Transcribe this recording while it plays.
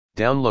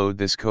Download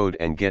this code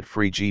and get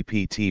free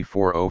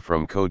GPT-4o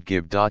from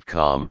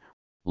codegive.com,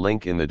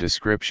 link in the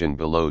description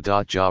below.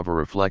 Java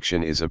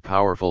Reflection is a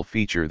powerful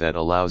feature that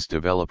allows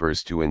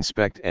developers to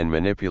inspect and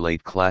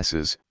manipulate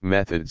classes,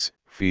 methods,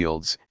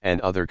 fields,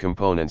 and other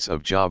components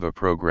of Java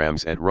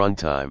programs at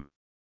runtime.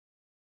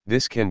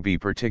 This can be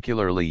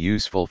particularly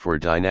useful for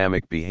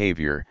dynamic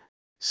behavior,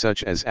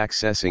 such as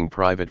accessing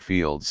private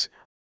fields,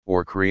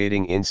 or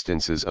creating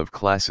instances of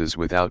classes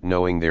without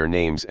knowing their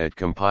names at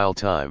compile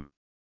time.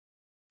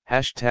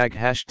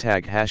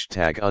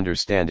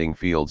 Understanding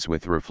fields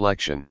with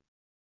reflection.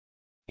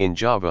 In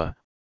Java,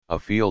 a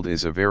field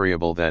is a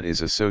variable that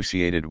is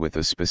associated with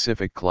a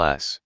specific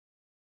class.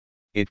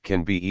 It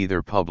can be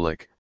either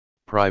public,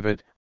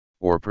 private,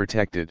 or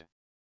protected.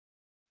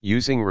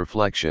 Using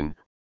reflection,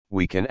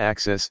 we can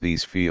access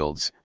these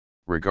fields,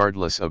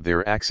 regardless of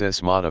their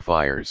access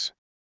modifiers.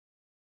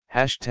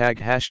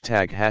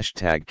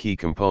 Key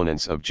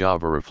components of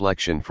Java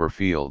Reflection for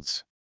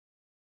fields.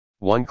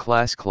 1.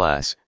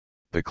 Class.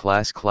 The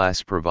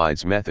class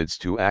provides methods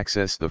to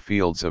access the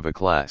fields of a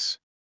class.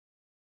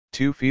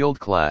 2. Field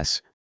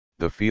class.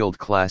 The field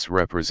class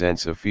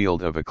represents a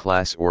field of a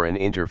class or an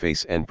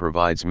interface and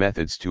provides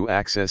methods to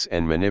access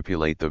and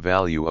manipulate the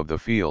value of the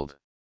field.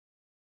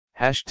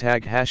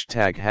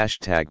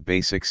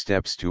 Basic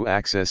steps to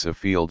access a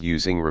field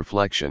using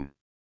reflection.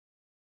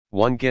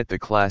 1. Get the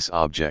class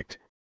object,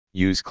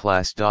 use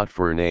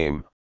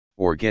class.forName,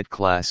 or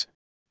getClass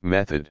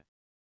method.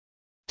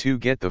 2.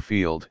 Get the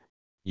field,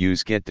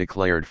 use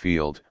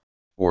getDeclaredField,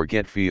 or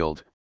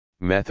getField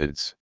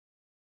methods.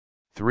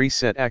 3.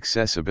 Set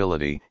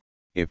accessibility.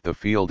 If the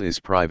field is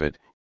private,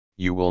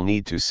 you will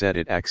need to set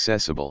it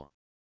accessible.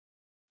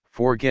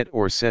 4. Get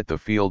or set the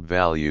field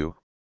value,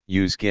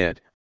 use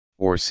get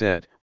or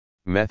set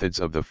methods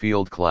of the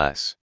field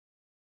class.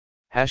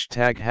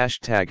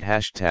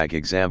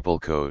 Example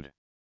code.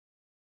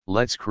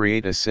 Let's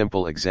create a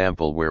simple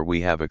example where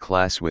we have a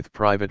class with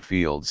private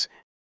fields,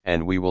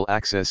 and we will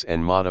access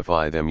and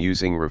modify them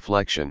using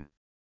reflection.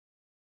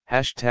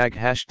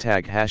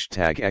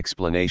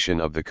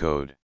 Explanation of the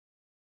code.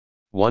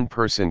 1.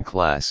 Person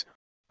class,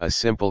 a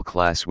simple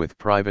class with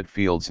private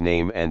fields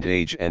name and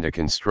age and a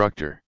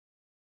constructor.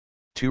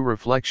 2.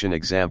 Reflection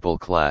example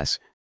class.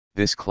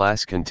 This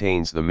class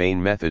contains the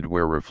main method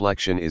where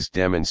reflection is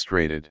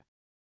demonstrated.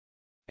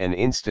 An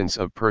instance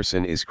of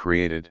person is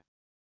created.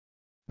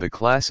 The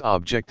class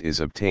object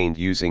is obtained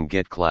using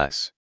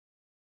getClass.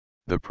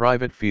 The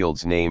private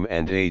fields name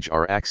and age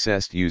are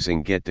accessed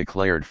using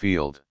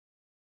getDeclaredField.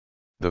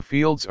 The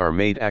fields are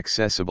made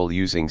accessible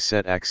using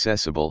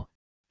setAccessible,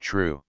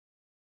 true.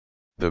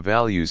 The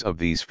values of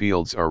these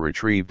fields are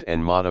retrieved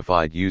and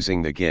modified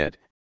using the get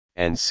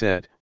and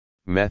set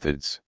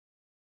methods.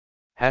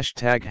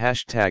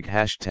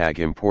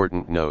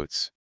 Important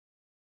notes.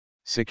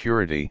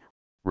 Security.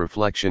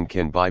 Reflection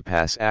can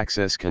bypass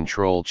access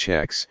control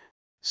checks,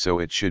 so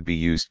it should be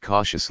used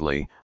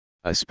cautiously,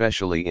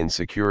 especially in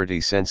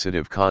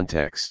security-sensitive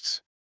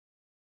contexts.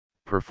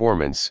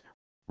 Performance.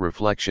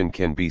 Reflection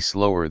can be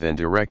slower than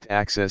direct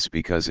access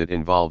because it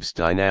involves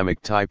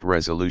dynamic type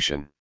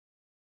resolution.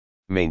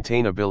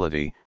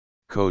 Maintainability.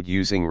 Code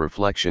using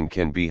reflection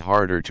can be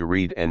harder to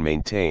read and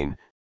maintain,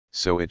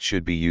 so it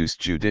should be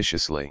used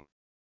judiciously.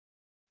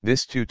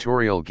 This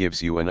tutorial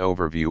gives you an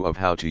overview of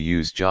how to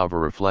use Java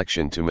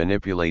Reflection to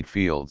manipulate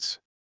fields.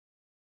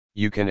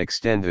 You can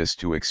extend this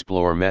to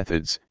explore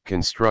methods,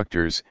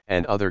 constructors,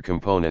 and other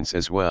components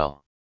as well.